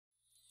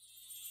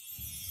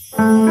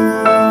مرحبا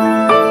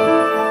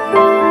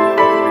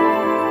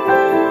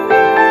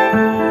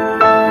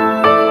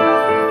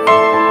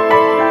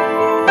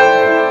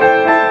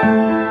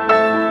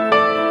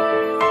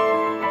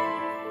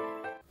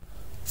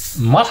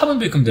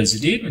بكم درس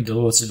جديد من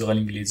دروس اللغة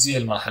الإنجليزية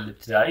المرحلة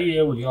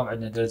الابتدائية، واليوم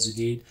عندنا درس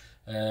جديد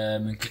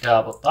من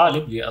كتاب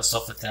الطالب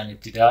للصف الثاني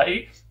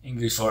ابتدائي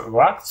English for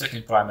Iraq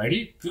Second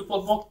Primary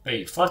Pupil Book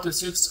page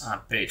 46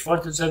 and page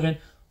 47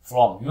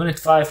 from Unit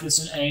 5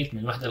 Lesson 8 من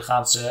الوحدة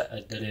الخامسة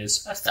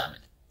الدرس الثامن.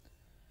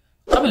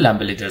 قبل لا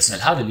نبلش درسنا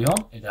لهذا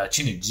اليوم، إذا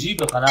كنت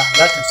تجيب القناة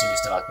لا تنسى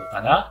الاشتراك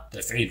بالقناة،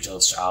 تفعيل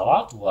جرس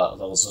الإشعارات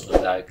وضغط زر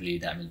اللايك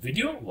لدعم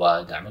الفيديو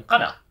ودعم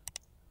القناة.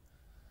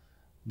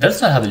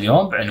 درسنا هذا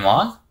اليوم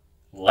بعنوان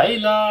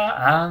ليلى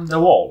and the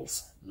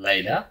wolf.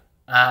 ليلى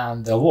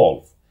and the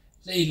wolf.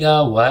 ليلى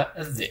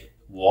والذئب.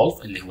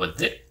 wolf اللي هو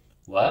الذئب،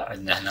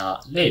 وعندنا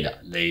هنا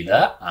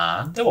ليلى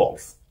and the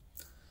wolf.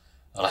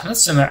 راح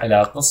نستمع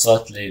إلى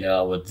قصة ليلى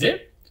والذئب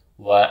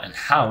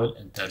ونحاول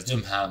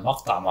نترجمها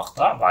مقطع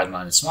مقطع بعد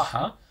ما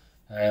نسمعها.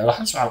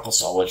 راح نسمع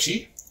القصة أول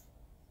شيء.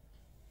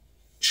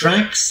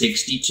 Track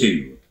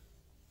 62.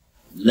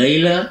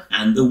 Layla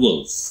and the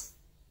Wolf.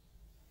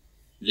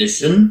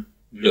 Listen,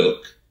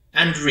 look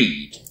and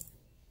read.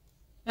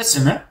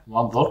 استمع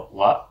وانظر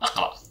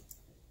واقرأ.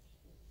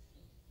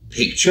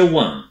 Picture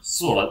 1.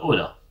 الصورة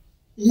الأولى.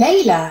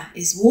 Layla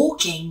is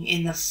walking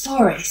in the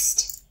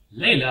forest.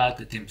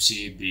 ليلى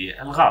تمشي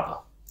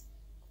بالغابة.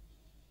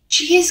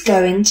 She is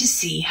going to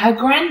see her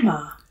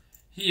grandma.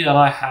 هي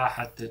رايحة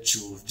حتى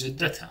تشوف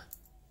جدتها.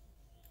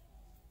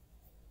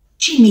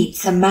 She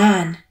meets a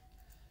man.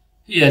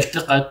 هي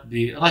التقت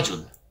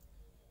برجل.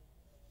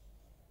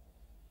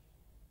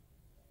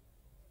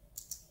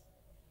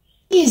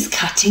 He is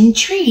cutting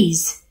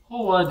trees.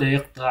 هو دا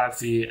يقطع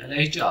في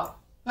الأشجار.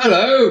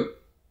 Hello.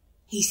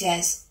 He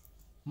says,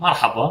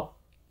 مرحبا.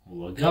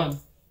 هو قال.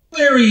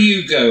 Where are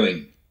you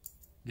going?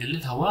 قال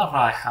لها وين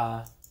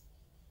رايحة؟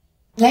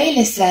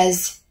 Layla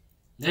says,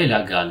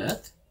 ليلى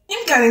قالت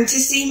I'm going to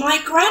see my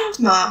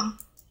grandma.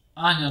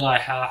 أنا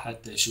رايحة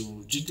حتى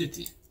أشوف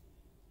جدتي.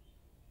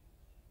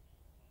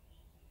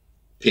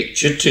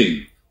 Picture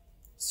 2.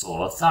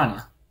 الصورة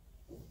الثانية.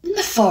 In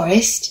the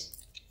forest,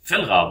 في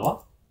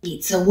الغابة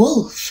meets a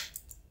wolf.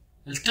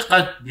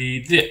 التقت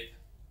بذئب.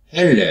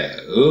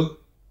 Hello.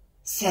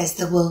 Says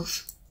the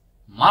wolf.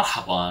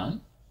 مرحبا.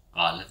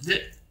 قال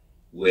الذئب.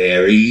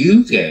 Where are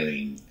you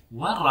going?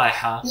 وين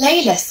رايحة؟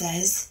 Layla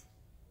says,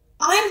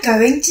 I'm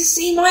going to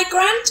see my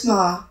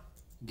grandma.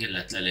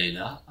 قالت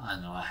لليلى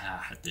أنا رايحة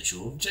حتى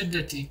أشوف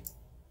جدتي.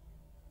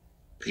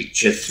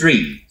 Picture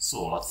 3.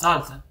 الصورة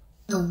الثالثة.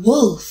 The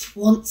wolf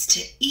wants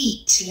to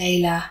eat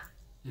Layla.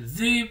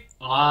 الذئب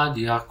راد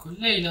ياكل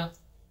ليلى.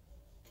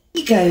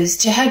 He goes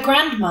to her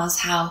grandma's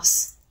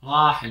house.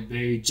 راح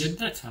البيت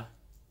جدتها.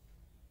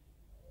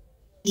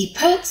 He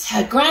puts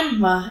her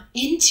grandma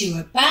into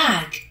a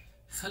bag.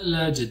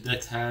 خلى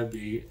جدتها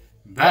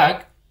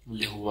بباج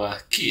اللي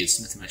هو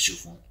كيس مثل ما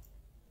تشوفون.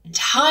 And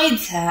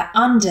hides her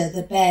under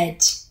the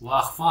bed.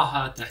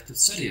 وأخفاها تحت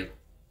السرير.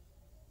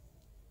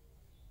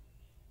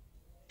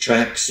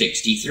 Track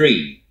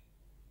 63.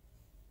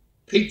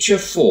 Picture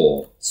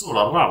 4.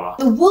 الصورة الرابعة.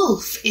 The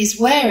wolf is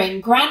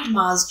wearing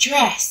grandma's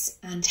dress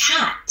and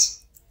hat.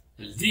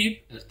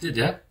 الذئب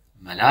ارتدى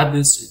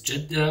ملابس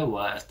الجدة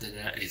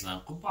وارتدى أيضا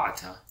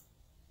قبعتها.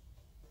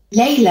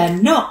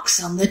 Layla knocks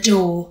on the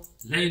door.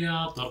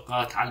 ليلى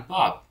طرقت على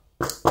الباب.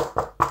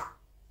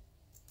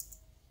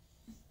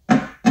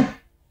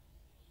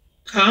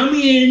 Come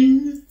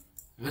in.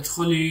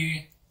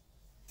 ادخلي.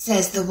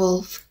 Says the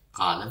wolf.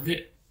 قال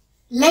الذئب.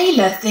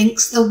 Layla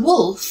thinks the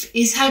wolf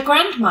is her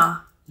grandma.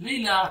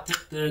 ليلى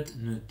اعتقدت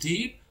أن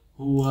الذئب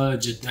هو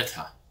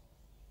جدتها.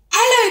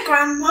 Hello,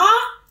 grandma.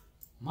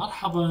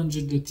 مرحبا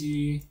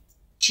جدتي.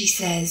 She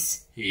says.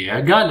 هي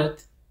قالت.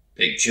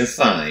 Picture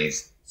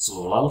 5.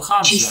 الصورة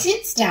She الخامسة.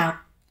 sits down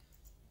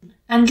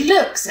and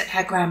looks at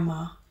her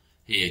grandma.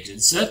 هي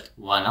جلست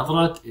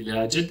ونظرت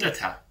إلى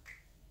جدتها.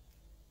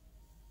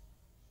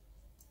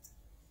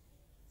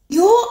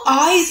 Your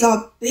eyes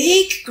are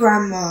big,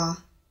 grandma.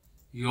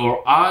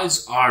 Your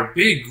eyes are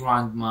big,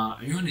 grandma.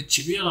 عيونك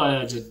كبيرة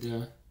يا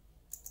جدة.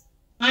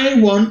 I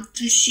want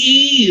to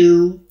see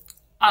you.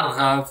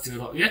 أرغب في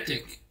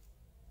رؤيتك.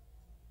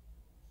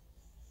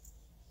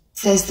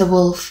 Says the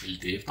wolf.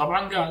 الذئب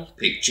طبعا قال.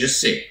 Picture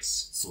 6.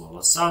 الصورة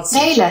السادسة.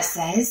 Layla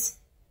says,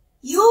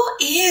 Your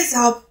ears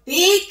are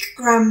big,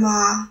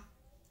 grandma.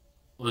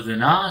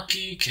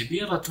 أذناك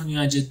كبيرة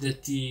يا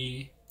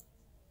جدتي.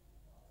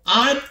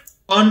 I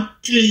want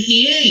to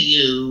hear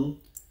you.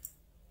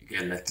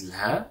 قالت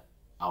لها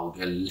أو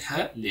قال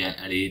لها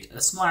لأن أريد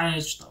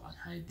أسمعك. طبعا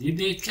هاي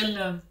يبدأ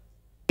يتكلم.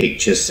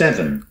 Picture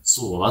 7.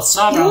 الصورة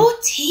السابعة. Your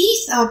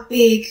teeth are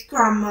big,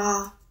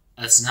 grandma.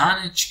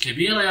 أسنانك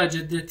كبيرة يا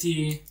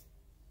جدتي.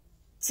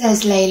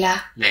 Says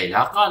Layla.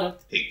 ليلى قالت.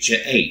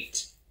 Picture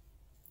 8.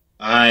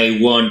 I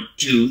want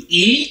to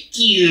eat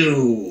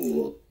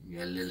you.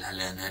 قال لها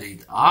لأن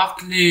أريد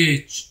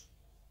أكلك.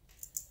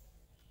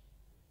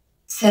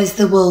 says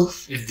the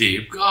wolf.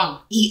 الذئب قال.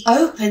 He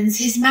opens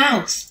his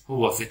mouth.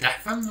 هو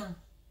فتح فمه.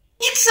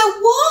 It's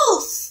a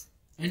wolf!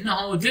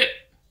 إنه ذئب.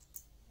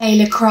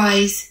 Layla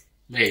cries.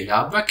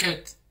 ليلى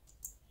بكت.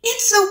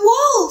 It's a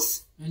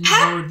wolf!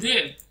 إنه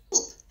ذئب.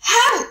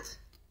 Help!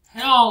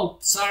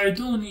 Help!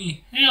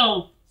 ساعدوني.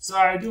 Help!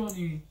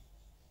 ساعدوني.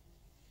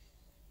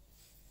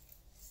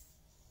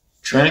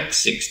 Track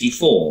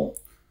 64.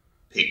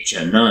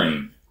 Picture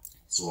 9.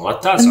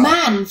 صورة The 9.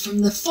 man from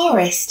the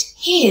forest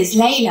hears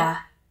Layla.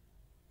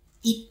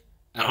 He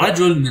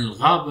الرجل من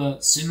الغابة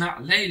سمع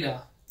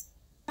ليلى.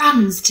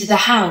 runs to the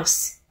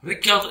house.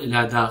 ركض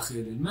إلى داخل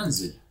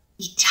المنزل.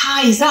 He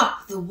ties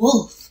up the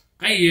wolf.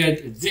 قيد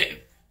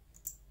الذئب.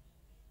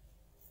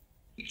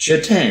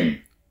 Picture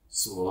 10.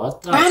 صورة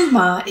 10.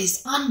 Grandma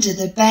is under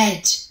the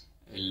bed.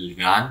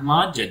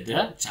 الجراندما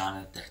جدة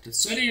كانت تحت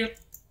السرير.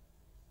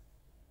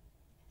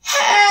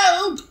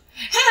 Help!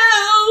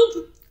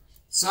 Help!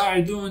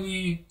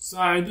 ساعدوني.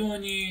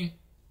 ساعدوني.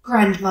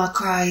 Grandma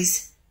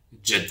cries.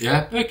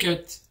 الجدة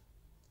بكت.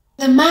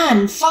 The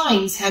man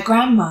finds her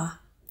grandma.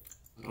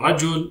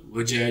 الرجل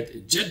وجد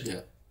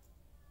الجدة.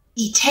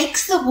 He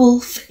takes the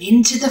wolf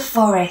into the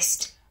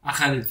forest.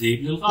 أخذ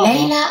الذئب للغابة.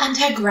 Layla and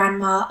her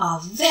grandma are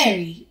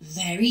very,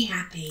 very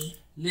happy.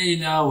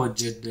 ليلى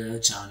والجدة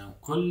كانوا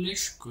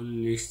كلش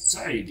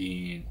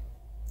سعيدين.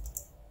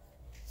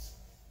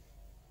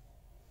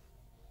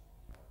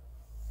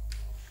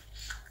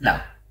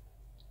 نعم،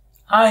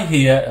 هاي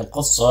هي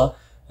القصة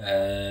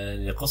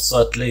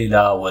لقصة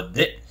ليلى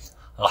والذئب.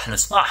 راح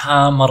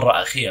نسمعها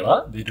مرة أخيرة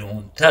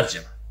بدون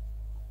ترجمة.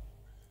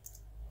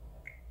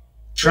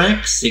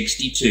 Track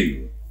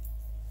 62.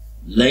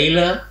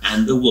 Layla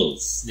and the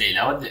Wolf.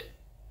 ليلى والذئب.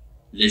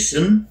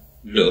 Listen,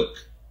 look,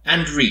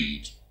 and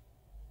read.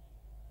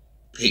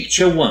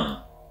 Picture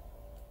 1.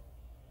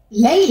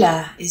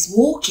 Layla is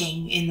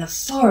walking in the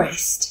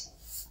forest.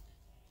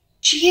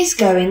 She is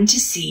going to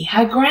see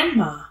her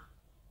grandma.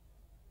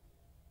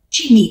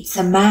 She meets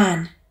a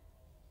man.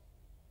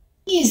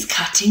 He is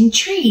cutting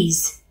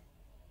trees.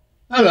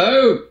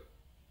 Hello,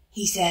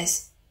 He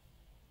says.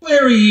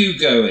 where are you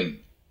going?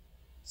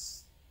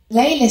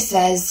 Layla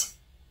says,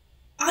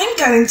 I'm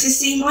going to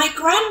see my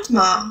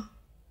grandma.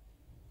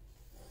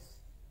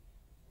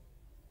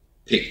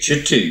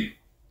 Picture 2.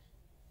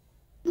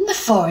 in the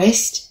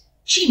forest,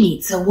 she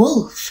meets a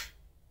wolf.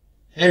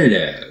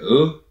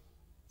 Hello,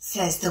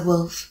 Says the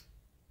wolf.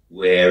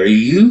 where are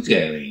you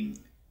going?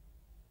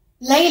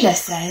 Layla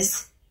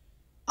says,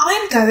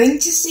 I'm going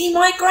to see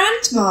my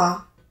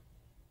grandma.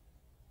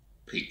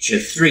 Picture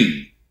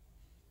 3.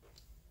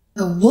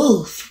 the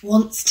wolf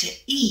wants to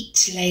eat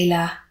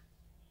Layla.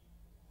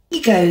 He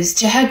goes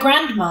to her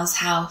grandma's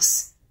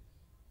house.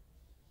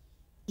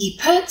 He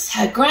puts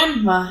her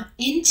grandma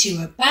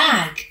into a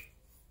bag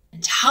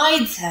and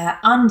hides her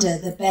under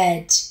the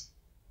bed.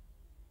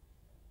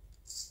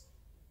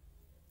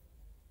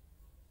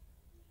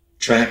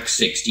 Track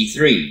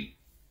 63.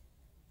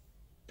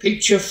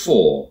 Picture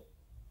 4.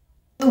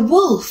 The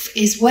wolf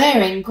is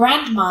wearing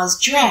grandma's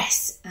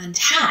dress and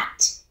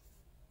hat.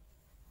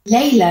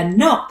 Layla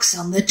knocks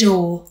on the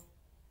door.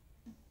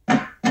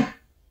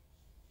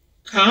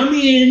 Come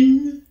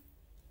in.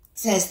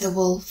 Says the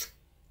wolf.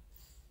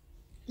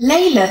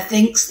 Layla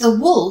thinks the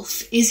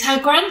wolf is her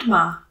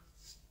grandma.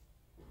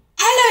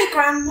 Hello,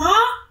 Grandma.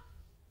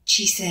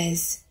 She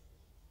says.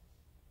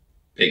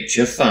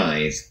 Picture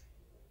 5.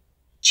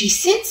 She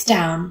sits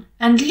down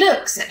and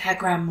looks at her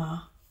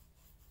grandma.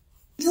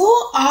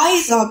 Your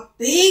eyes are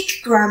big,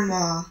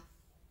 Grandma.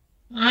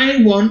 I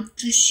want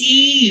to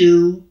see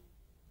you.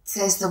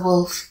 Says the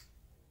wolf.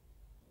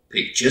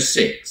 Picture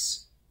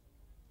 6.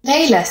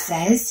 Layla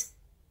says.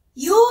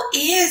 Your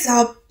ears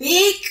are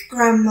big,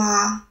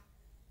 Grandma.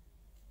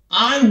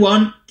 I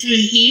want to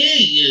hear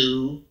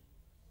you.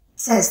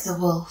 Says the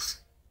wolf.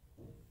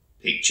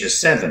 Picture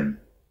 7.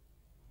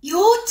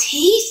 Your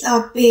teeth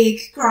are big,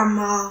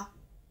 Grandma.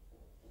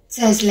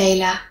 Says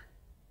Layla.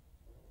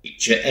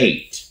 Picture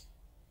 8.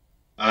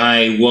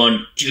 I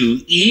want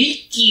to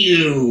eat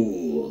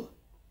you.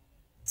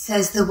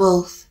 Says the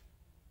wolf.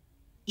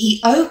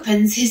 He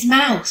opens his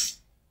mouth.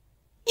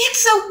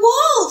 It's a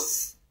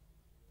wolf.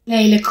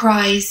 Layla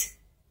cries.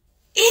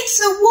 It's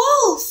a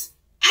wolf.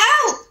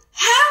 Help!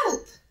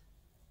 Help!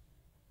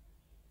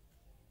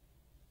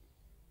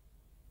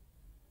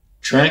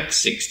 Track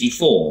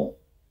 64.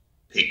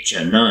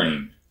 Picture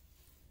 9.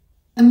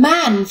 A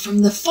man from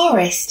the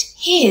forest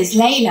hears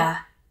Layla.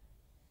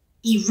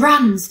 He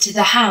runs to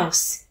the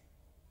house.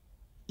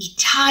 He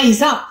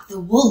ties up the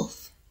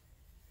wolf.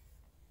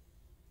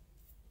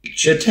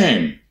 Picture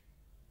 10.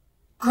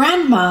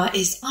 Grandma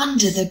is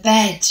under the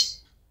bed.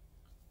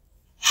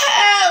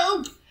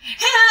 Help!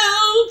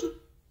 Help!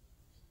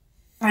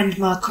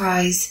 Grandma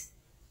cries.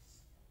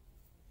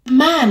 The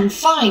man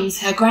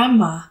finds her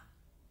grandma.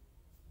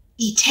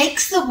 He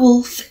takes the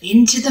wolf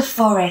into the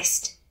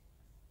forest.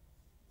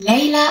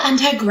 Layla and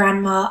her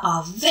grandma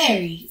are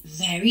very,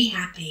 very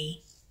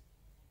happy.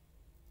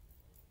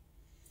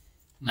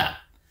 نعم،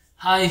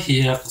 هاي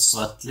هي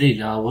قصة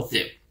ليلى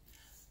والذئب.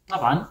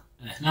 طبعا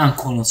هنا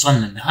نكون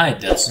وصلنا لنهاية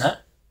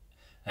درسنا.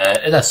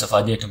 إذا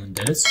استفادتم من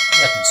الدرس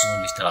لا تنسون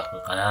الاشتراك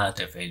بالقناة،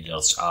 تفعيل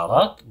جرس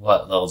الإشعارات،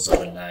 وضغط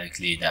زر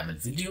اللايك لدعم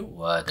الفيديو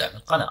ودعم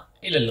القناة.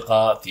 إلى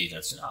اللقاء في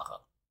درس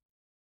آخر.